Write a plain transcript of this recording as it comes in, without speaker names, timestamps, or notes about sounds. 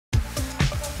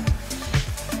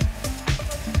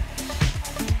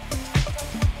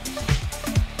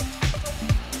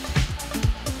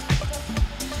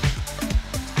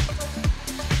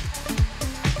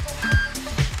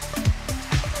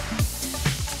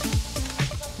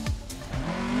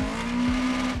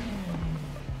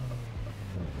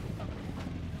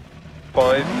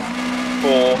5,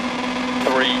 4,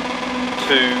 3,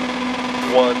 2,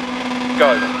 1,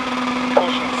 go.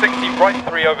 Caution 60, right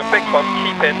 3 over big bump,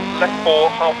 keep in, left 4,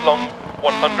 half long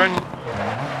 100.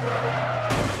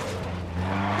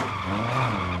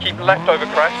 Keep left over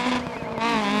crest.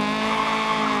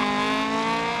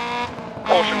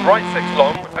 Caution right 6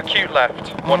 long, acute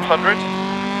left 100.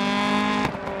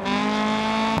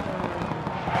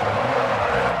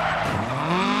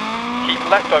 Keep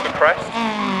left over crest.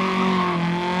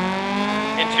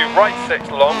 Into right 6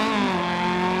 long.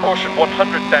 Caution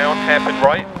 100 down, hairpin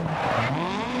right.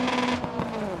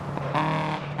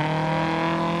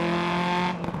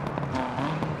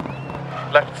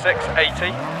 Left 6,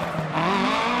 80.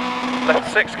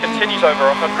 Left 6 continues over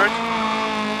 100.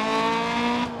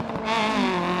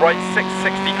 Right 6,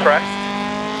 60 crest.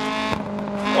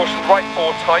 Caution right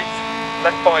 4 tight.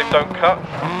 Left 5 don't cut.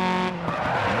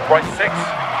 Right 6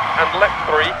 and left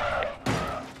 3.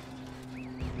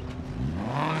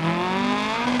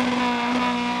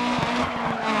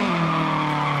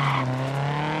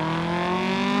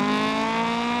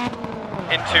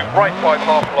 Into right 5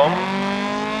 half long.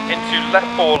 Into left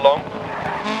 4 long.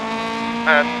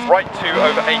 And right 2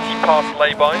 over 80 past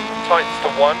lay-by. Tightens to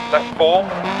 1, left 4.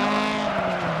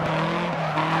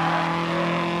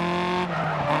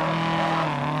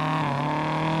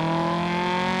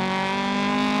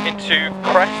 Into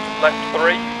crest, left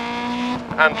 3,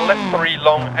 and left 3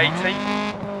 long 80.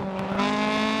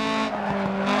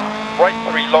 Right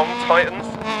 3 long tightens.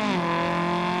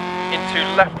 Into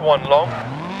left 1 long.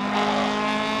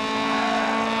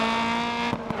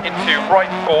 Into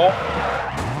right 4.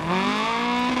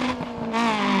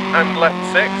 And left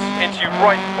 6. Into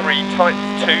right 3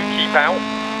 tightens 2, keep out.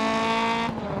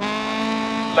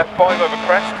 Left 5 over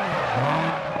crest.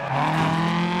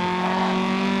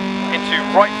 Into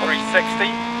right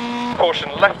 360,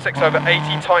 caution left 6 over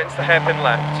 80, tightens to hairpin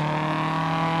left.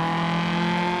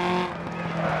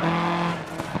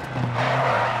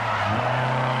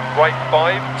 Right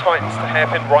 5, tightens to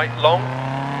hairpin right long.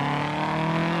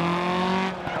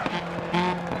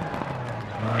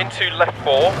 Into left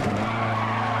 4.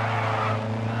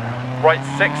 Right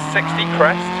 6, 60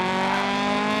 crest.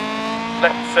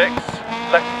 Left 6,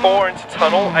 left 4 into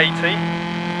tunnel, 80.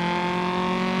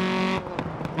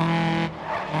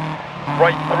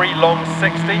 Right 3 long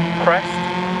 60, crest.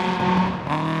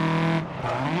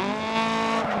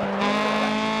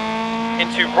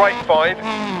 Into right 5.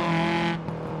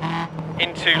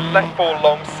 Into left 4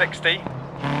 long 60.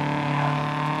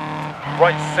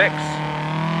 Right 6.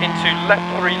 Into left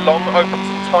 3 long, opens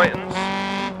and tightens.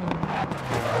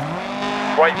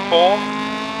 Right 4.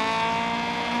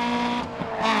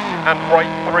 And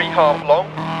right 3 half long.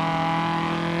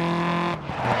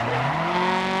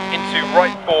 Into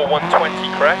right 4 120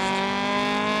 crest.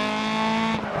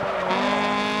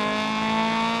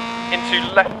 Into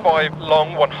left 5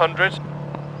 long 100.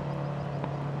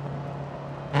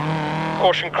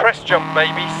 Caution crest jump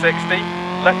maybe 60.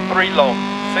 Left 3 long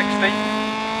 60.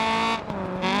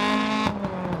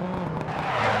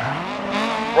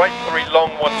 Right 3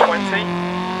 long 120.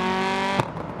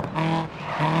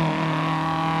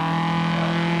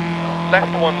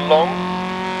 Left 1 long.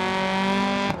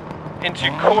 Into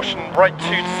caution right 2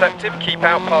 deceptive, keep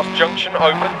out past junction,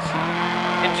 opens.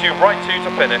 Into right 2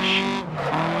 to finish.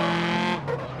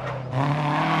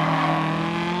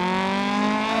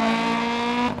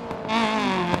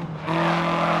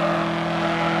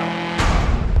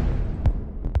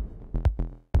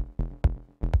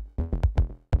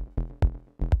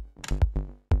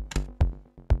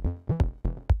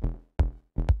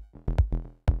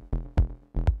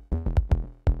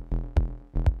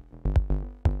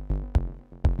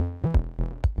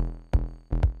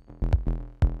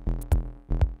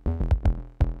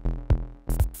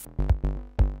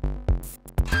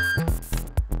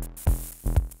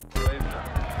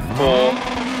 Four,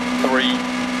 3,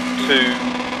 2,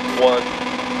 1,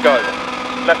 go.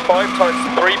 Left 5 times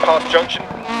 3 past junction.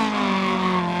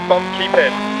 Bump, keep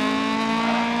in.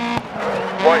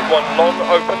 Right 1 long,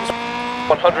 opens,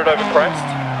 100 over crest.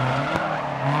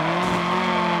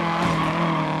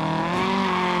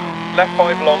 Left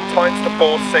 5 long, tightens to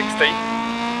 460.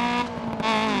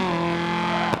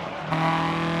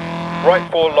 Right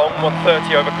 4 long,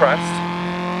 130 over crest.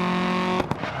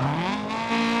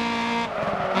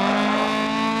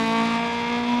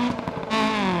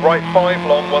 Right 5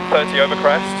 long, 130 over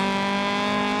crest.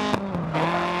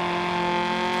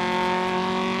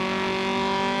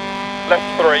 Left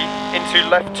 3, into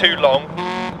left 2 long.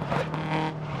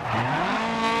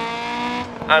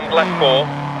 And left 4.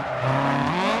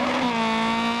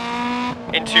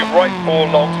 Into right 4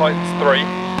 long, tightens 3.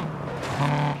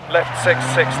 left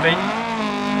 660,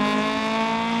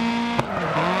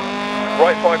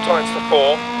 right 5 times to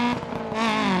 4,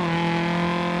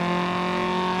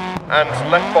 and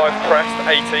left 5 crest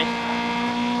 80,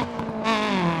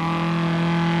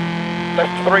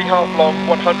 left 3 half long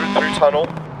 100 through tunnel,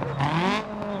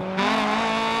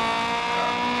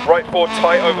 right 4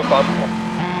 tight over bump,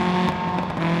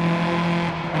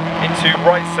 into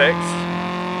right 6,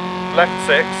 left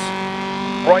 6,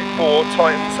 right 4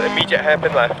 tightens immediate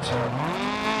hairpin left,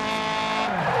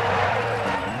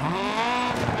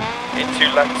 into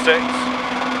left 6,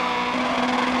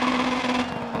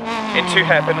 into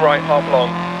hairpin right half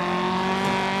long,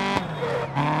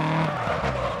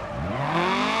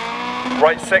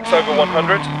 right 6 over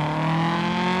 100,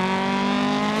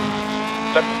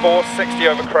 left 4 60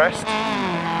 over crest,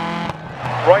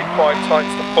 right 5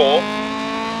 tightens to 4,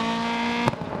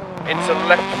 into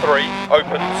left 3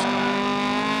 opens,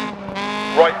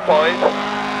 right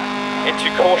 5, into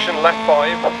caution left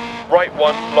 5, right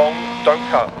 1 long, don't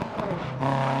cut,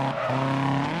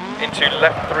 into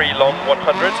left 3 long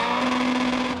 100,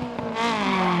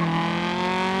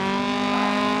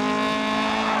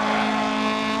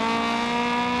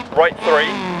 right 3,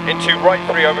 into right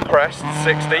 3 over crest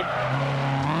 60,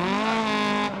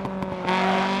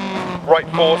 right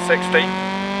 4 60,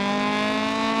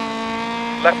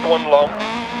 left 1 long,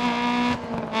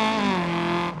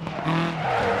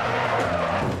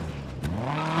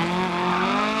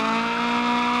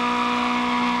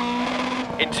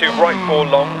 into right 4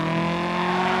 long,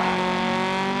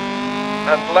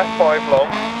 and left 5 long,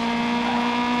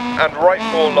 and right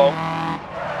 4 long,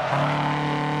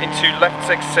 into left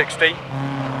 660,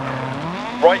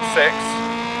 right 6,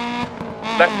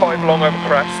 left 5 long over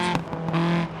crest,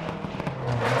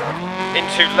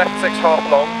 into left 6 half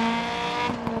long,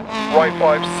 right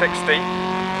 5 60,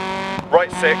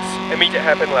 right 6, immediate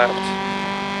hairpin left,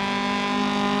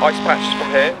 ice patches from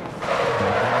here,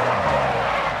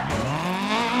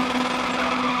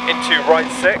 into right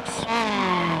 6,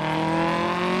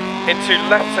 into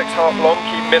left 6 half long,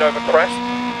 keep mid over crest,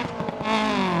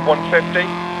 150,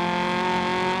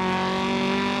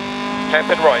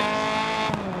 hairpin right,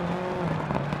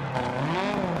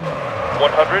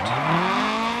 100,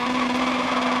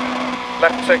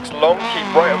 left 6 long, keep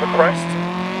right over crest,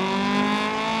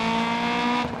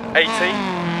 80,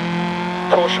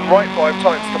 caution right 5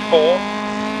 tights to 4,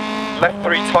 left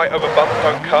 3 tight over bump,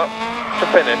 don't cut, to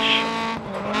finish.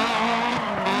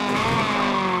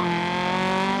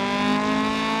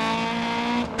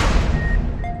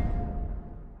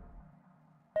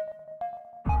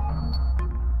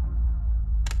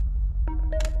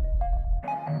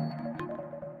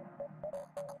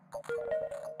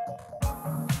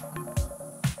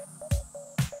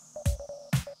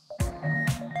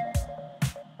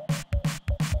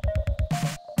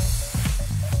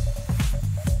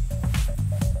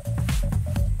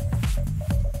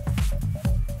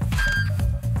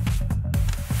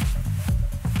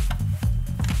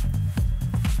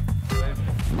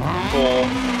 Four,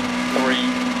 3,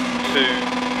 2,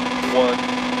 1,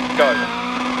 go.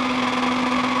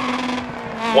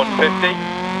 150,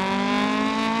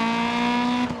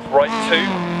 right 2,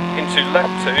 into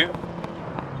left 2,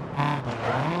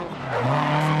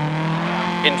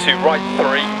 into right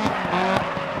 3,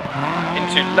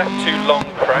 into left 2 long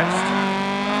crest,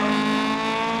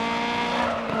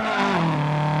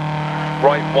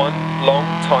 right 1 long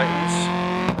tightens,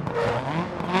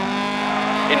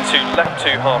 into left 2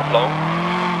 half long,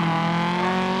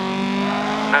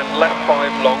 and left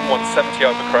 5 long 170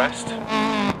 over crest,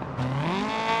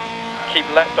 keep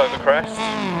left over crest,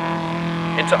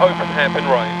 into open hairpin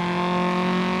right,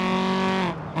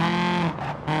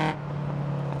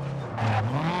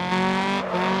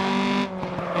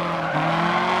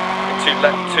 into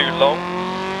left 2 long,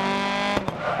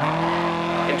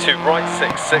 into right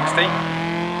 660,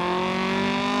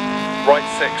 right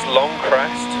 6 long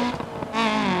crest,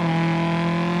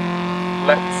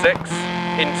 left 6,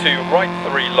 into right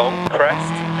 3 long,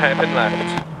 crest, hairpin left.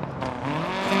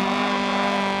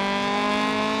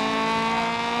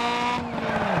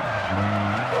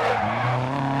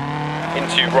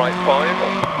 Into right 5,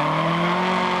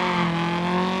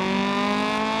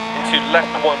 into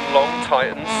left 1 long,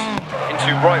 tightens,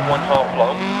 into right 1 half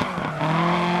long,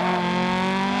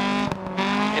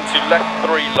 into left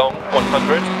 3 long,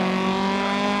 100,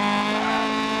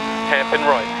 hairpin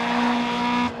right.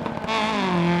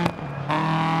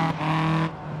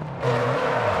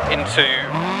 Into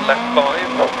left 5,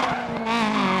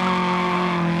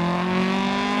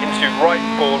 into right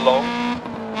 4 long,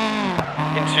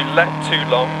 into left 2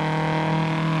 long,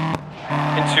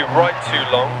 into right 2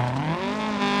 long,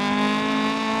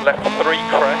 left 3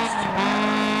 crest,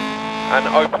 and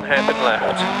open hairpin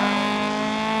left.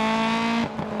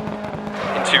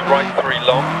 Into right 3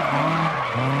 long,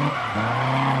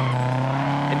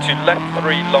 into left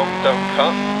 3 long, don't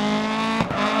cut,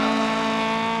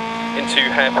 into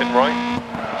hairpin right,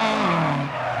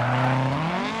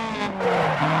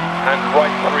 and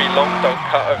right 3 long, don't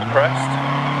cut over crest,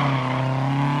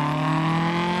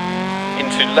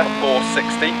 into left 4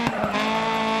 60,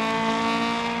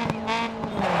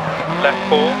 left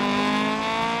 4,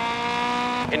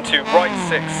 into right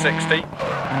 6 60,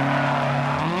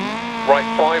 right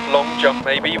 5 long, jump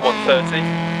maybe 130,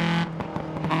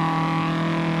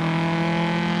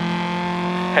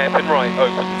 hairpin right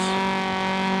opens,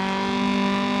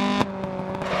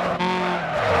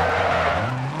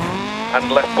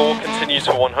 and left 4 continues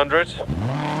for 100,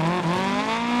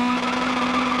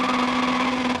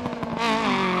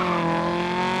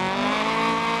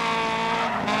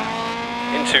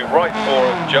 into right 4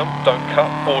 over jump, don't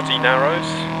cut, 40 narrows,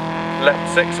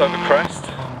 left 6 over crest,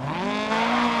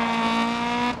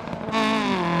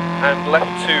 and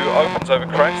left 2 opens over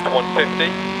crest, 150,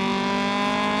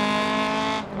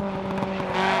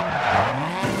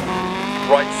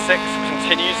 right 6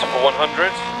 continues for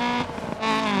 100,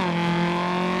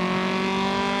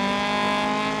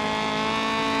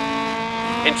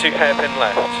 into hairpin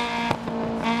left,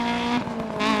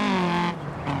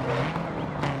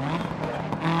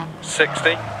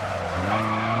 .60,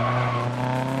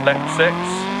 left 6,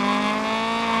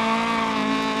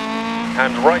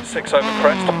 and right 6 over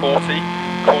crest, 40,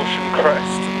 caution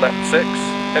crest, left 6,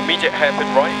 immediate hairpin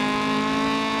right,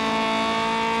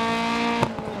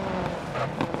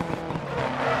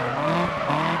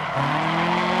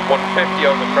 .150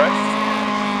 over crest,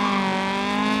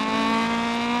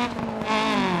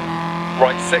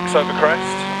 right 6 over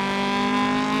crest,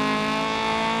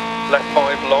 left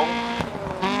 5 long,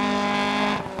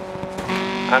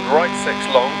 and right 6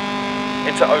 long,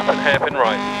 into open hairpin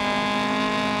right.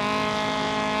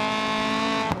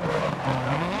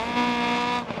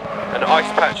 And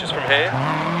ice patches from here.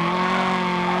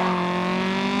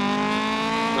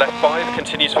 Left 5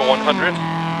 continues for 100,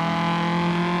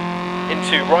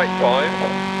 into right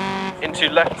 5, into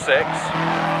left 6,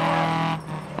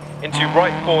 into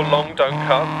right 4 long, don't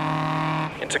cut,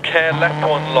 into care left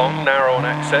 1 long, narrow on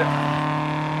exit,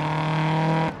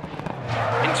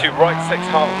 into right 6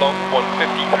 half long,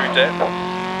 150 through dip,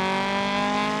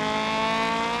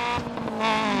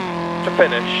 to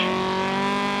finish.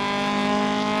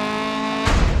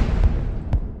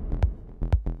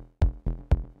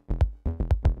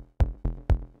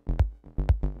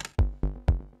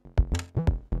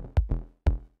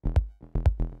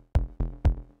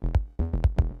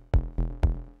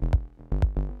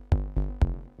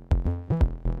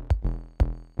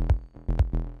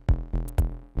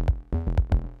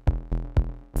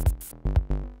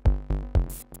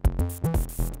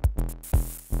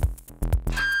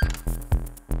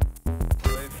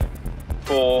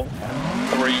 Four,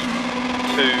 3,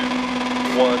 2,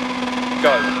 1,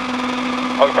 go.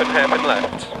 Open hairpin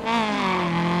left.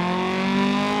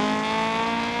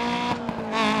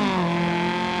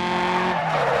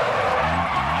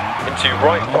 Into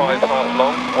right 5 half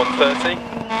long, 130.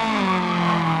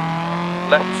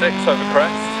 Left 6 over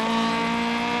crest.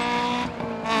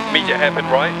 Immediate hairpin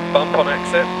right, bump on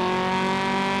exit.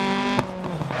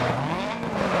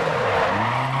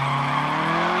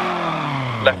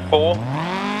 Left 4.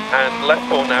 And left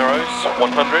 4 narrows,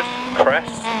 100,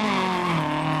 crest,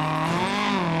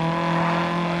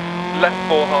 left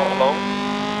 4 half long,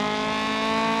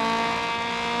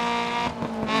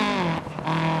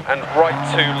 and right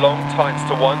 2 long, tightens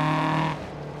to 1,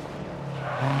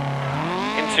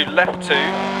 into left 2,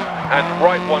 and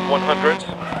right 1, 100,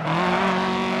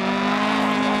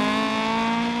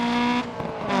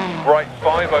 right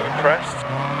 5 over crest,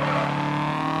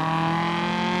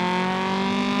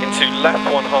 into left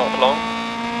 1 half long,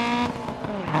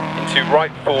 into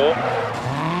right 4,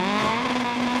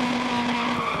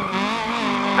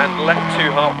 and left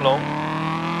 2 half long,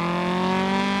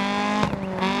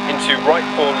 into right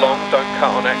 4 long, don't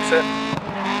cut on exit,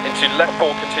 into left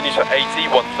 4 continues for 80,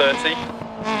 130,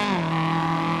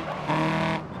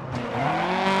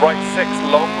 right 6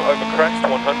 long over crest,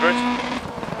 100,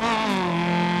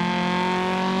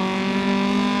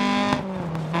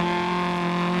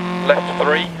 left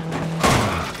 3,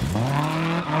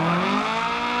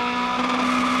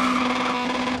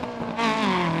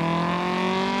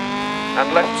 and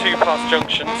left 2 past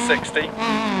junction, 60.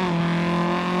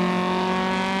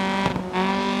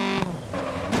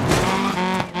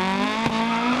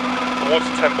 The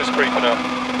water temp is creeping up.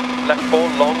 Left 4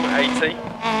 long, 80.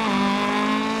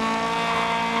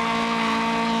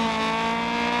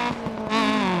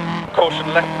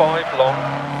 Caution left 5 long.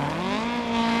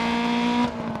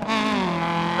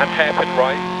 And hairpin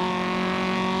right.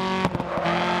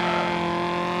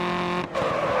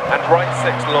 And right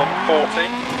 6 long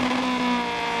 40.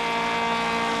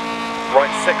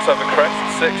 Right 6 over crest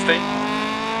 60.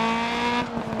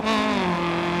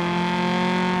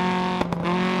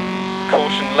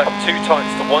 Caution left 2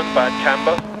 tights to 1 bad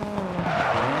camber.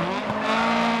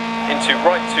 Into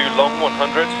right 2 long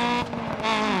 100.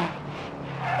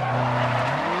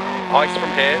 Ice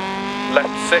from here.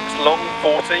 Left 6 long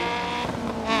 40.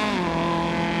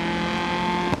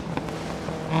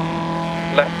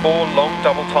 Left 4 long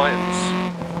double tightens.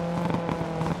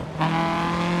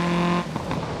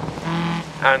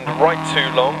 And right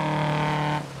 2 long.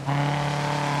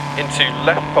 Into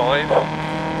left 5.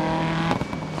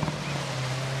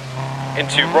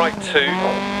 Into right 2.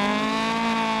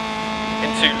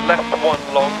 Into left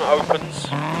 1 long opens.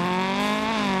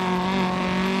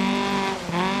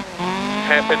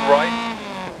 Hairpin right.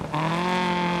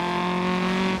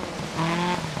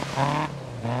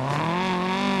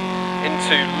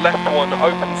 Into left 1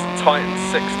 opens and tightens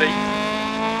 60.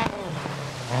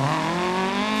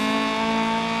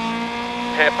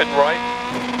 Hairpin right.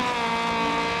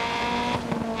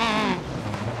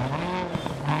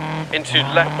 Into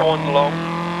left 1 long.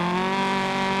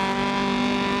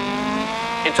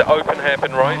 Into open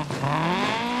hairpin right.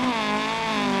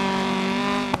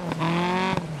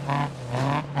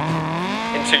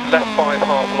 Into left 5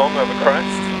 half long over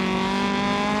crest.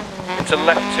 Into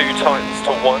left 2 tightens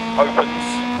to 1, opens.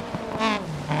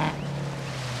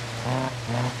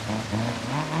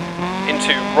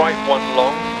 Into right 1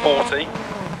 long, 40.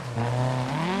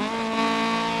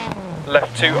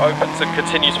 Left 2 opens and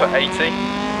continues for 80.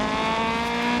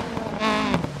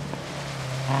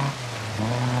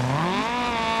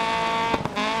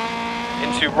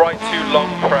 Into right 2 long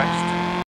crest.